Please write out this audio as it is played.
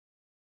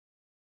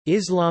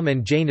Islam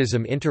and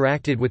Jainism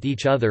interacted with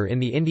each other in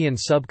the Indian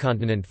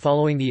subcontinent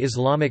following the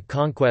Islamic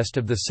conquest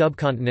of the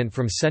subcontinent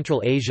from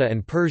Central Asia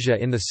and Persia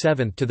in the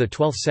 7th to the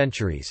 12th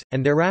centuries,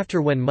 and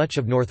thereafter when much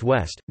of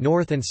northwest,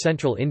 north and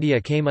central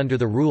India came under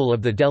the rule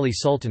of the Delhi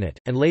Sultanate,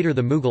 and later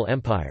the Mughal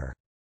Empire.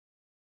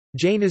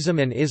 Jainism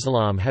and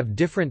Islam have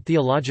different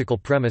theological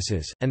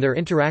premises, and their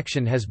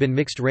interaction has been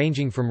mixed,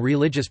 ranging from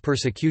religious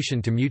persecution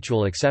to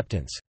mutual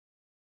acceptance.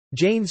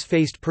 Jains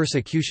faced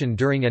persecution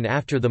during and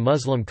after the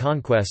Muslim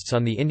conquests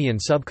on the Indian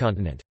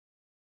subcontinent.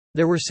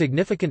 There were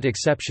significant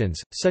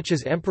exceptions, such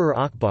as Emperor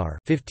Akbar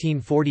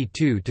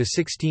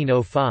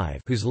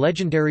 (1542–1605), whose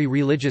legendary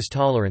religious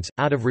tolerance,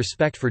 out of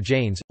respect for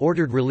Jains,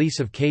 ordered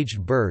release of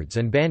caged birds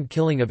and banned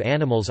killing of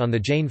animals on the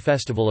Jain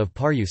festival of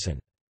Paryusan.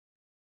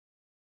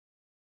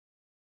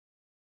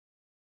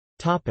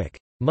 Topic: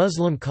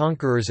 Muslim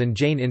conquerors and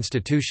Jain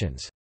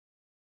institutions.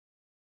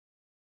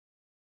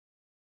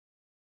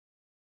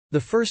 The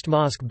first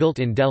mosque built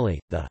in Delhi,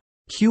 the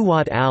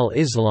Quwat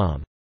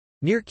al-Islam,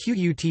 near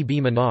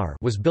Qutb Minar,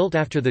 was built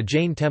after the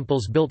Jain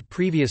temples built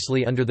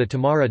previously under the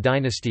Tomara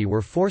dynasty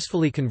were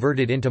forcefully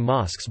converted into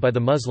mosques by the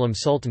Muslim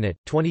Sultanate.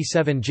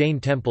 27 Jain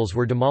temples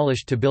were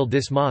demolished to build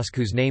this mosque,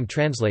 whose name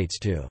translates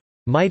to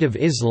Might of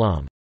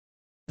Islam.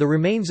 The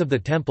remains of the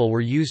temple were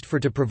used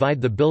to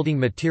provide the building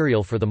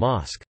material for the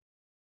mosque.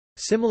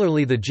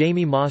 Similarly, the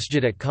Jami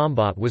Masjid at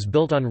Khambhat was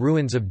built on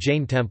ruins of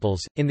Jain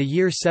temples. In the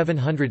year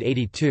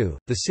 782,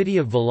 the city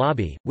of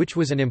Vallabhi, which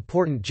was an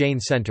important Jain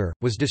centre,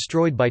 was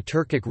destroyed by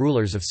Turkic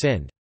rulers of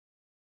Sindh.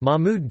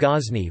 Mahmud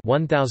Ghazni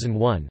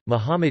 1001,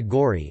 Muhammad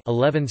Ghori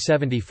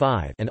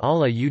 1175, and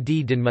Ala ud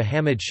Din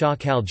Muhammad Shah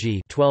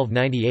Khalji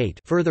 1298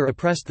 further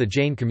oppressed the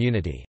Jain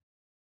community.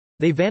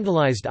 They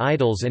vandalized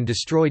idols and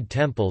destroyed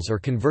temples or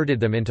converted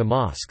them into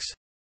mosques.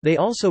 They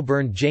also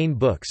burned Jain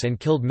books and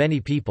killed many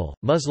people.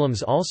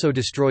 Muslims also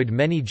destroyed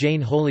many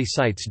Jain holy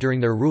sites during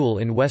their rule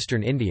in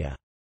western India.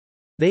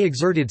 They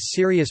exerted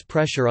serious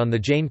pressure on the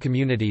Jain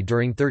community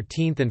during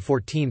 13th and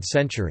 14th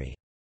century.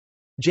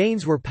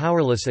 Jains were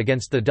powerless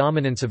against the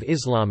dominance of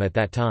Islam at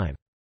that time.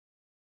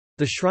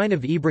 The shrine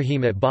of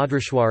Ibrahim at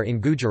Bhadrashwar in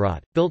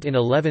Gujarat, built in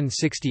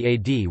 1160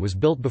 AD, was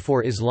built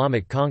before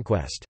Islamic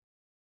conquest.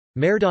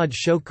 Mehrdad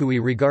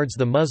Shokui regards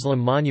the Muslim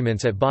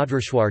monuments at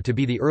Bhadrashwar to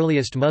be the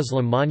earliest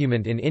Muslim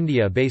monument in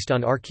India based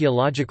on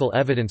archaeological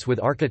evidence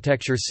with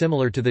architecture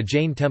similar to the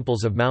Jain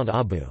temples of Mount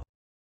Abu.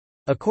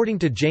 According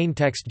to Jain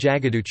text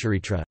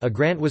Jagaducharitra, a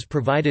grant was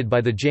provided by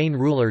the Jain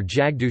ruler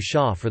Jagdu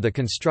Shah for the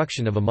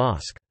construction of a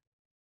mosque.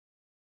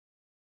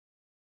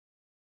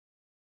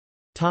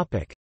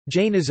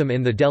 Jainism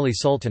in the Delhi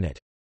Sultanate.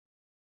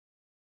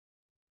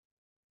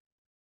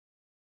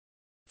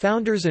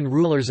 Founders and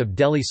rulers of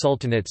Delhi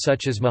Sultanate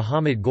such as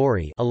Muhammad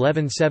Ghori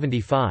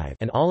 (1175)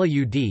 and Ala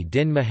ud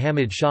Din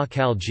Muhammad Shah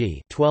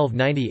Khalji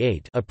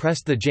 (1298)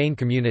 oppressed the Jain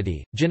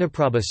community.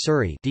 Jinaprabha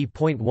Suri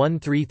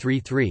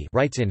d.1333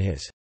 writes in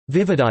his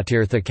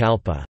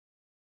Vividatirthakalpa,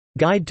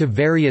 Guide to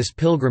Various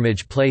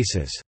Pilgrimage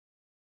Places,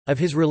 of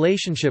his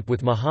relationship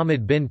with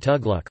Muhammad bin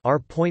Tughlaq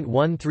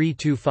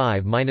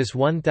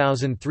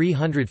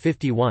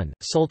R.1325-1351,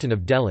 Sultan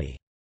of Delhi.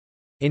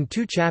 In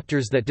two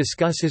chapters that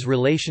discuss his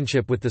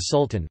relationship with the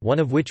Sultan, one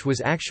of which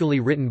was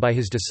actually written by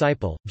his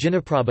disciple,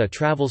 Jinaprabha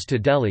travels to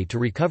Delhi to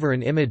recover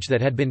an image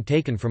that had been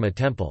taken from a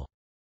temple.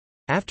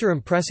 After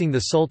impressing the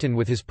Sultan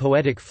with his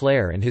poetic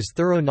flair and his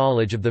thorough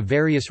knowledge of the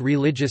various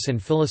religious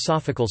and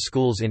philosophical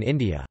schools in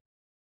India.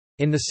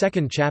 In the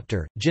second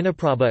chapter,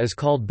 Jinaprabha is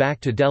called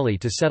back to Delhi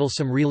to settle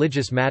some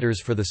religious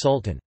matters for the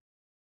Sultan.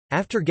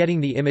 After getting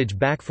the image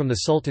back from the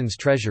Sultan's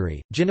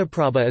treasury,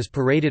 Jinaprabha is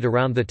paraded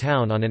around the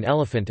town on an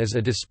elephant as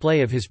a display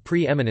of his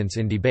pre-eminence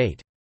in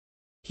debate.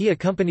 He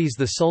accompanies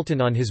the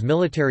Sultan on his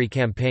military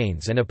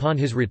campaigns and upon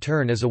his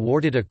return is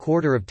awarded a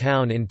quarter of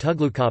town in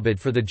Tughlaqabad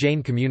for the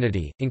Jain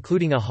community,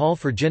 including a hall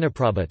for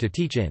Jinaprabha to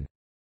teach in.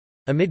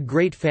 Amid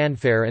great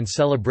fanfare and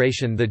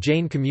celebration, the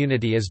Jain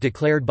community is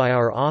declared by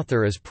our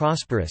author as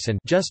prosperous and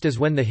just as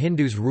when the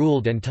Hindus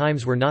ruled and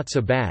times were not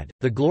so bad,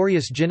 the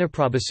glorious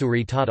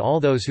Jinaprabhasuri taught all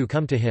those who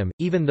come to him,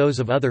 even those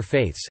of other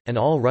faiths, and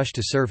all rush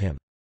to serve him.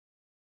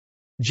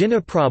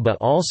 Jinaprabha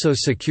also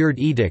secured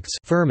edicts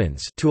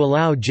to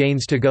allow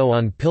Jains to go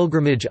on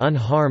pilgrimage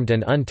unharmed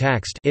and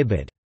untaxed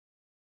ibid.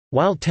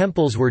 While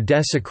temples were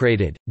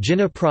desecrated,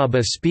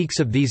 Jinaprabha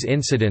speaks of these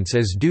incidents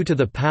as due to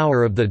the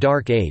power of the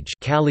Dark Age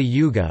Kali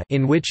Yuga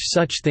in which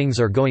such things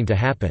are going to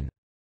happen.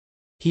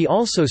 He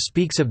also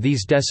speaks of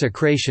these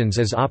desecrations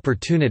as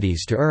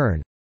opportunities to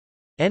earn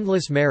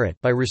endless merit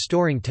by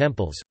restoring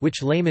temples,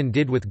 which laymen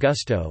did with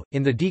gusto.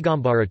 In the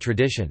Digambara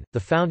tradition, the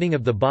founding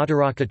of the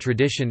Bhattaraka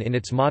tradition in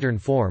its modern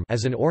form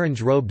as an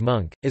orange-robed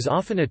monk, is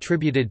often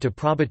attributed to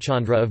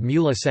Prabhachandra of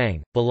Mula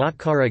Sang,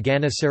 Balatkara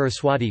Gana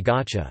Saraswati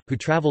Gacha, who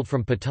travelled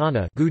from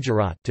Patana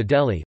Gujarat to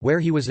Delhi, where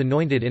he was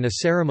anointed in a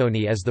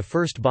ceremony as the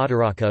first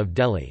Bhattaraka of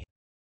Delhi.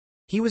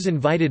 He was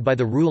invited by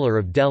the ruler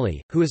of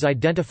Delhi, who is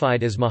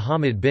identified as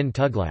Muhammad bin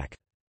Tughlaq.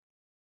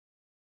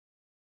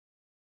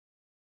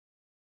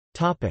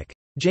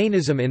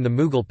 Jainism in the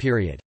Mughal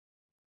period.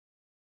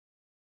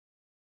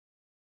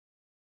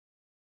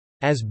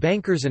 As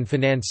bankers and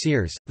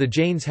financiers, the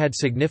Jains had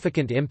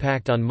significant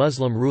impact on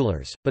Muslim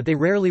rulers, but they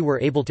rarely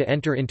were able to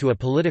enter into a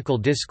political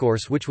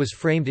discourse which was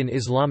framed in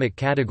Islamic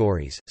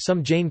categories.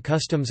 Some Jain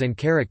customs and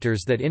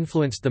characters that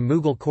influenced the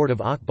Mughal court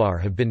of Akbar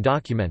have been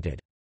documented.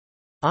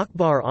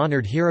 Akbar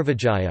honored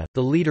Hiravijaya,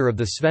 the leader of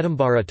the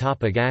Svetambara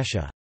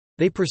Tapagasha.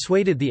 They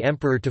persuaded the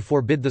emperor to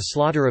forbid the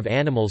slaughter of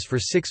animals for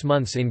 6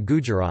 months in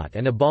Gujarat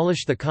and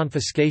abolish the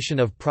confiscation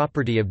of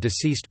property of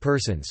deceased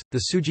persons,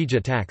 the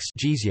Sujija tax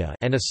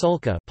and a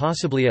sulka,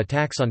 possibly a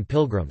tax on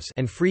pilgrims,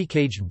 and free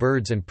caged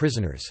birds and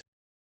prisoners.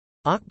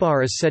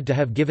 Akbar is said to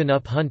have given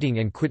up hunting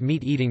and quit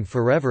meat eating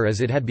forever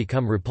as it had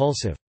become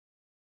repulsive.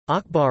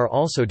 Akbar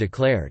also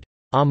declared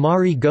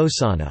Amari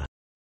Gosana,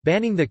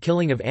 banning the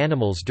killing of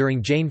animals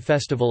during Jain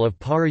festival of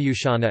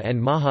Paryushana and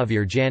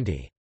Mahavir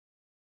Jayanti.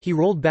 He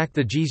rolled back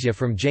the jizya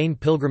from Jain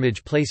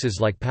pilgrimage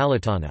places like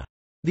Palitana.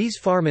 These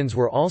farmans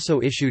were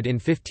also issued in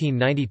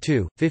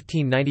 1592,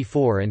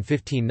 1594 and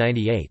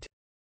 1598.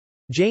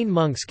 Jain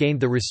monks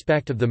gained the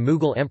respect of the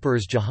Mughal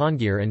emperors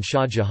Jahangir and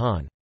Shah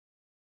Jahan.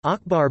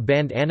 Akbar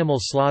banned animal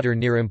slaughter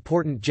near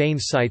important Jain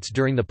sites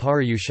during the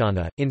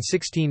Paryushana. In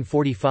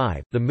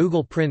 1645, the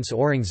Mughal prince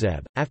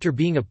Aurangzeb, after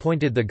being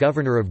appointed the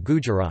governor of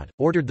Gujarat,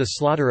 ordered the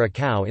slaughter a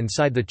cow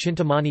inside the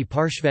Chintamani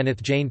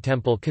Parshvanath Jain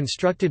temple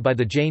constructed by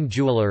the Jain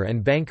jeweller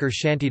and banker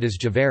Shantidas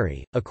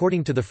Javeri,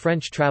 according to the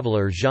French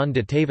traveller Jean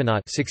de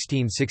Thévenot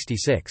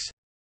 1666.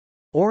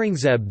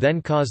 Aurangzeb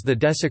then caused the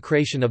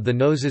desecration of the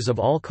noses of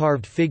all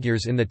carved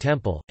figures in the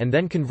temple, and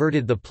then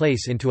converted the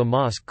place into a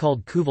mosque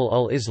called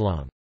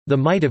Quvvat-ul-Islam, the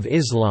might of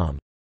Islam.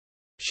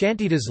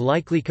 Shantidas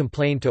likely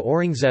complained to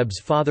Aurangzeb's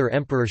father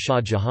Emperor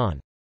Shah Jahan.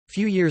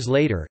 Few years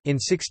later, in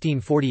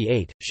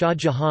 1648, Shah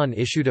Jahan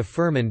issued a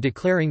firman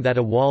declaring that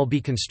a wall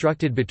be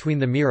constructed between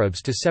the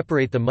mihrabs to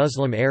separate the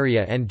Muslim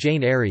area and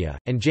Jain area,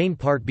 and Jain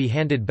part be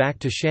handed back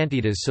to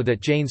Shantidas so that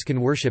Jains can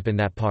worship in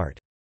that part.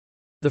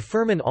 The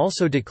firman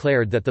also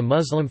declared that the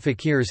Muslim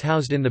fakirs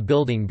housed in the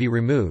building be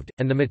removed,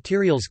 and the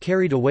materials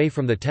carried away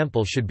from the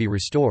temple should be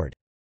restored.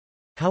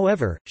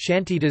 However,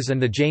 Shantidas and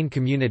the Jain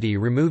community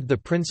removed the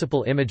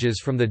principal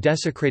images from the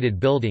desecrated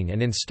building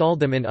and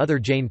installed them in other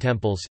Jain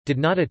temples, did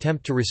not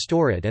attempt to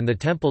restore it, and the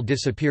temple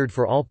disappeared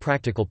for all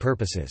practical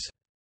purposes.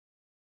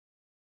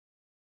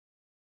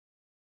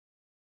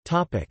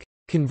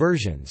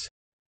 Conversions.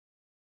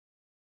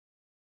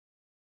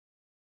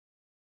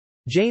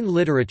 Jain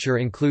literature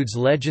includes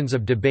legends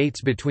of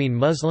debates between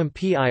Muslim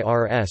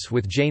Pirs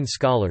with Jain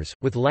scholars,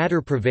 with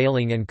latter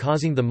prevailing and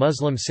causing the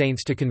Muslim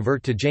saints to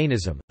convert to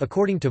Jainism.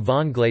 According to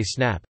von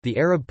Glasenapp, the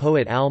Arab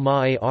poet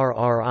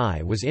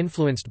al-Ma'arri was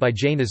influenced by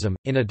Jainism,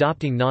 in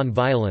adopting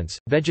non-violence,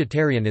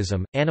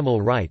 vegetarianism,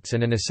 animal rights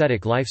and an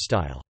ascetic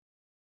lifestyle.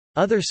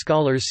 Other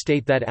scholars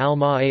state that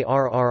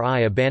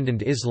al-Ma'arri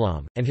abandoned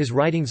Islam, and his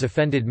writings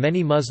offended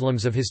many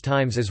Muslims of his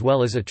times as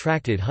well as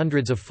attracted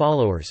hundreds of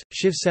followers.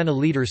 Shiv Sena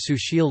leader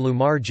Sushil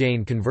Lumar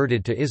Jain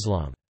converted to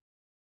Islam.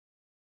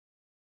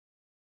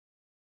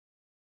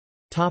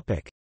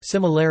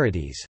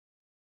 Similarities.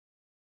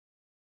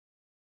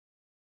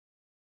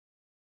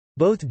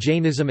 Both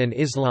Jainism and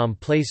Islam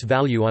place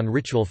value on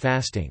ritual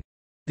fasting.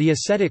 The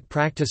ascetic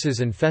practices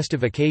and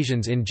festive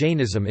occasions in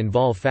Jainism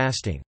involve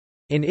fasting.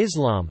 In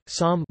Islam,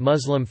 Sawm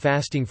Muslim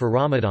fasting for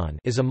Ramadan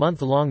is a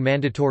month-long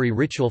mandatory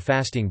ritual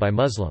fasting by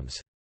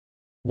Muslims.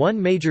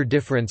 One major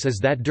difference is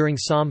that during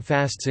Sawm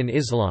fasts in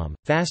Islam,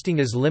 fasting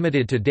is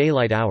limited to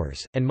daylight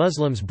hours, and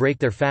Muslims break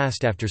their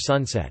fast after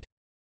sunset.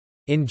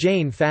 In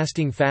Jain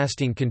fasting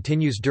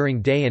continues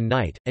during day and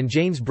night, and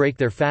Jains break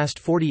their fast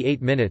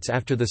 48 minutes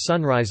after the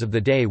sunrise of the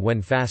day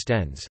when fast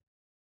ends.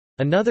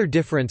 Another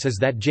difference is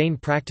that Jain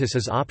practice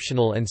is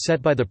optional and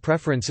set by the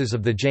preferences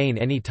of the Jain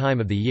any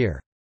time of the year.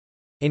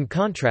 In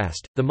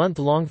contrast, the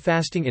month-long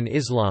fasting in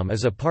Islam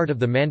is a part of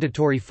the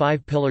mandatory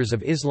 5 pillars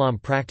of Islam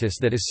practice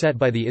that is set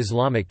by the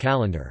Islamic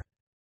calendar.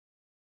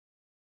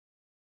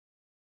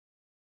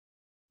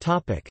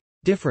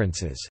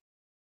 Differences.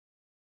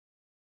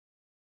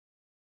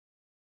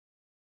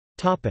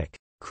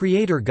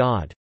 Creator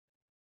God.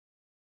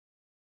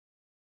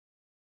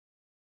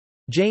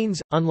 Jains,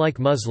 unlike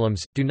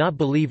Muslims, do not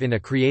believe in a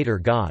creator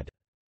God.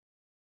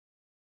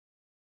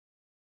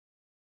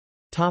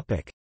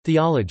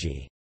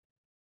 Theology.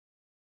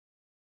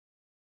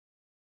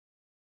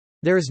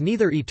 There is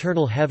neither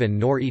eternal heaven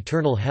nor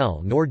eternal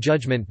hell nor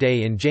judgment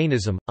day in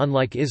Jainism,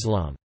 unlike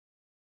Islam.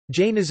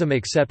 Jainism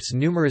accepts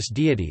numerous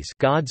deities,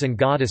 gods and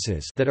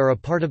goddesses that are a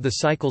part of the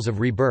cycles of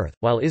rebirth,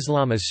 while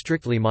Islam is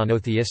strictly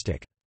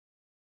monotheistic.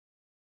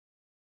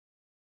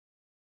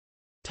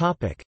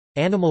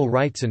 Animal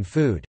rights and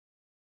food.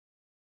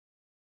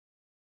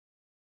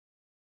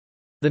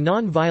 The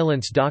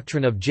non-violence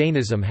doctrine of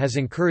Jainism has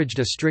encouraged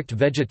a strict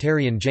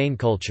vegetarian Jain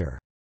culture.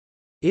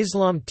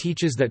 Islam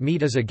teaches that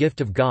meat is a gift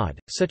of God,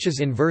 such as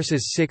in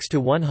verses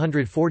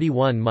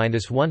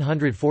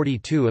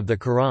 6-141–142 of the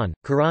Quran,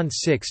 Quran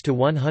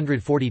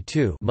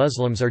 6-142.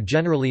 Muslims are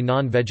generally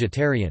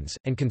non-vegetarians,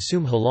 and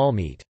consume halal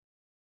meat.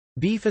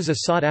 Beef is a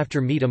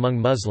sought-after meat among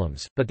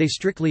Muslims, but they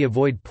strictly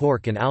avoid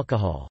pork and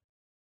alcohol.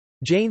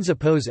 Jains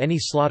oppose any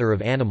slaughter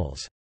of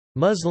animals.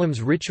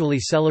 Muslims ritually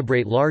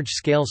celebrate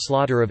large-scale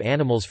slaughter of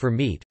animals for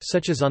meat,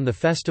 such as on the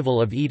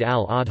festival of Eid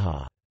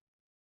al-Adha.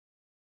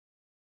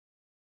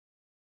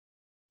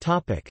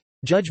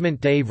 Judgment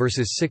Day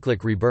versus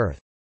cyclic rebirth.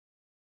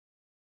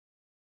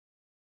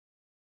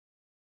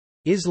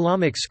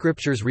 Islamic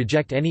scriptures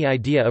reject any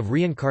idea of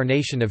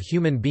reincarnation of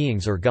human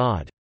beings or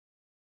God.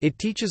 It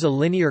teaches a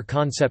linear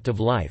concept of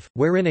life,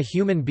 wherein a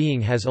human being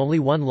has only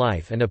one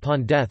life and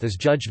upon death is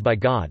judged by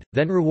God,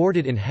 then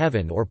rewarded in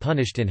heaven or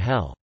punished in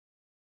hell.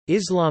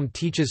 Islam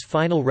teaches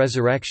final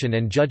resurrection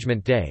and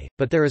judgment day,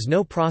 but there is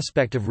no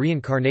prospect of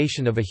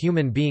reincarnation of a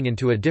human being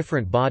into a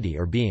different body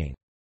or being.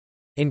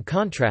 In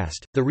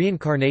contrast, the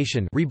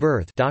reincarnation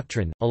rebirth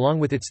doctrine, along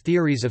with its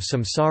theories of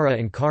samsara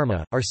and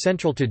karma, are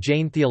central to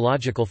Jain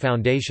theological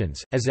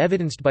foundations, as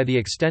evidenced by the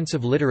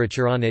extensive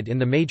literature on it in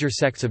the major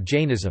sects of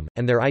Jainism,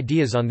 and their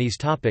ideas on these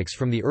topics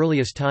from the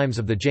earliest times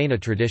of the Jaina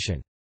tradition.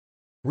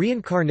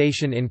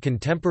 Reincarnation in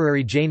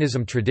contemporary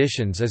Jainism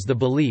traditions is the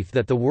belief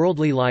that the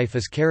worldly life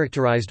is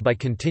characterized by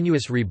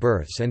continuous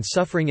rebirths and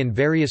suffering in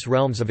various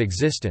realms of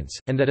existence,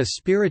 and that a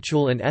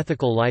spiritual and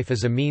ethical life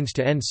is a means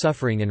to end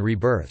suffering and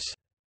rebirths.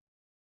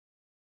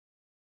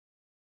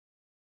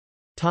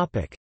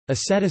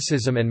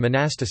 Asceticism and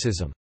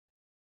monasticism.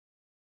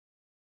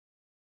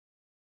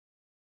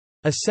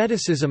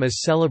 Asceticism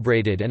is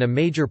celebrated and a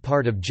major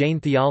part of Jain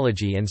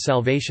theology and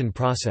salvation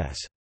process.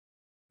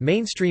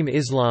 Mainstream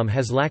Islam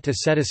has lacked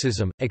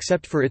asceticism,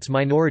 except for its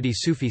minority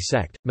Sufi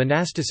sect.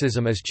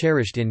 Monasticism is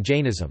cherished in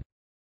Jainism.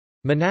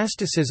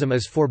 Monasticism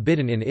is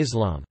forbidden in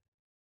Islam.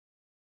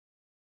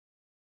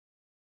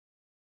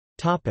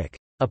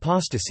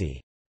 Apostasy.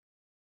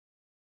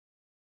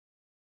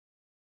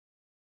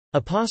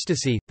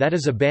 Apostasy, that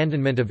is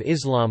abandonment of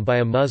Islam by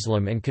a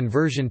Muslim and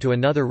conversion to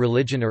another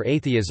religion or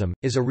atheism,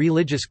 is a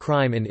religious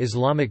crime in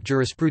Islamic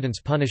jurisprudence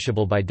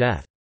punishable by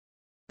death.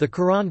 The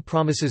Quran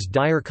promises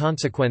dire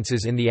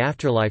consequences in the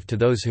afterlife to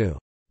those who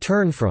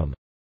turn from,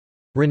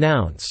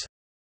 renounce,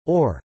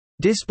 or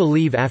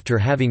disbelieve after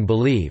having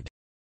believed.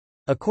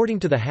 According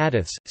to the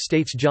Hadiths,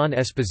 states John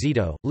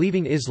Esposito,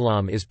 leaving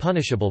Islam is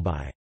punishable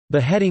by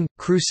beheading,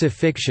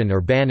 crucifixion or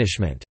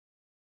banishment.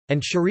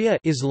 And Sharia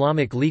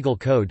Islamic legal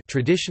code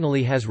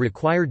traditionally has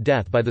required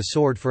death by the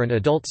sword for an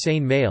adult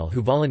sane male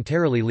who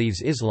voluntarily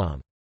leaves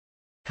Islam.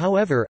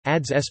 However,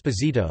 adds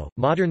Esposito,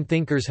 modern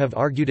thinkers have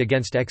argued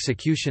against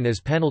execution as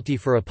penalty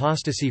for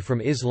apostasy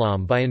from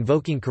Islam by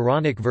invoking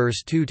Quranic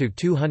verse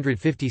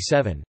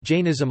 2-257.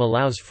 Jainism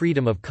allows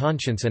freedom of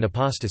conscience and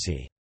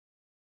apostasy.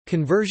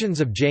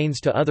 Conversions of Jains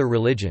to other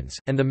religions,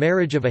 and the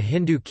marriage of a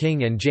Hindu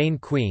king and Jain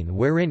queen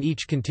wherein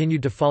each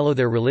continued to follow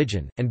their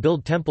religion, and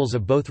build temples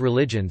of both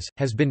religions,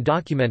 has been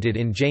documented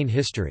in Jain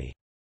history.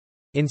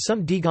 In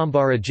some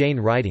Digambara Jain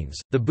writings,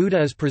 the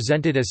Buddha is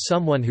presented as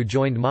someone who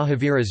joined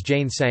Mahavira's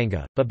Jain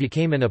Sangha, but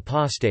became an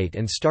apostate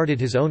and started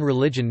his own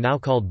religion now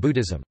called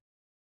Buddhism.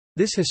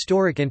 This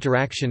historic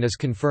interaction is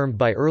confirmed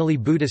by early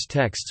Buddhist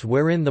texts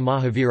wherein the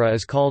Mahavira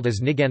is called as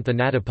Nigantha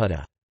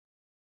Nadaputa.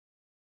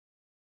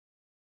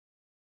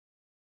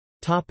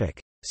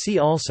 See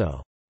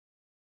also: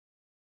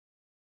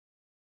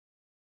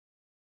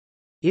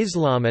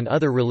 Islam and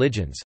other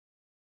religions,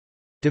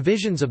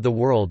 divisions of the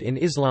world in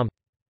Islam.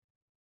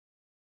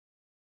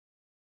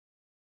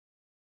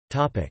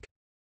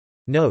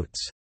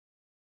 Notes.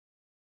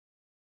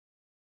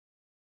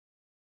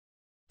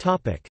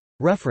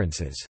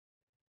 References.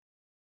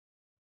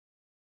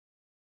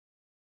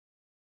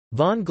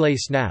 Von Gley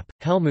Snap,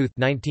 Helmuth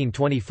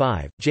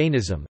 1925,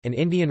 Jainism, An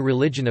Indian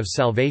Religion of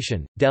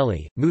Salvation,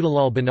 Delhi,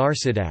 Motilal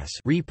Banarsidass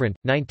reprint,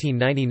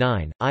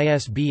 1999,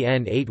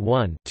 ISBN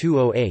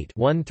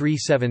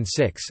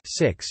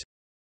 81-208-1376-6.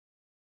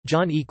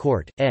 John E.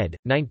 Court, ed.,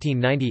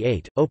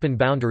 1998, Open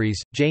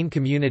Boundaries, Jain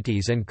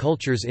Communities and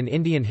Cultures in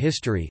Indian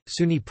History,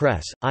 SUNY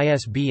Press,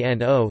 ISBN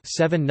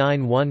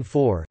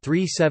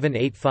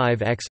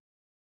 0-7914-3785-X.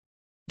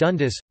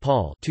 Dundas,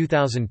 Paul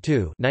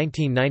 2002,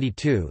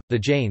 1992, The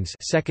Jains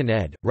 2nd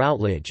ed.,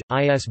 Routledge,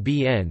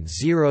 ISBN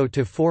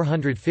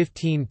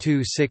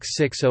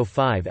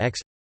 0-415-26605-X.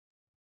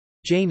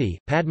 Jaini,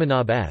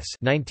 Padmanabh S.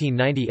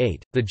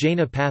 1998, The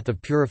Jaina Path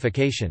of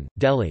Purification,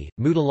 Delhi,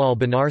 Motilal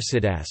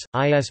Banarsidass,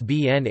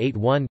 ISBN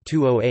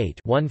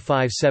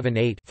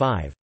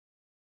 81-208-1578-5.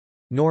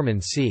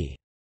 Norman C.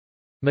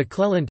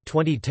 McClelland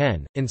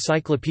 2010,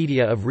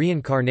 Encyclopedia of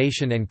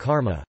Reincarnation and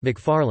Karma,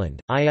 McFarland,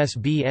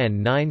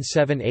 ISBN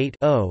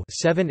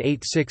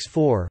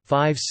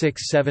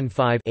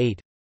 978-0-7864-5675-8.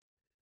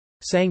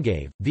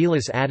 Sangave,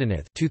 Vilas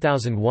Adinath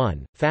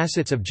 2001,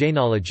 Facets of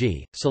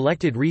Jainology,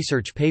 Selected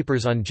Research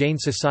Papers on Jain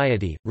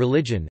Society,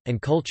 Religion,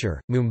 and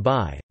Culture,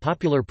 Mumbai,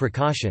 Popular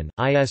Prakashan,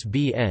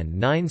 ISBN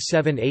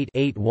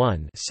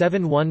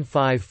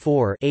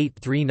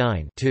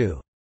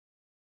 978-81-7154-839-2.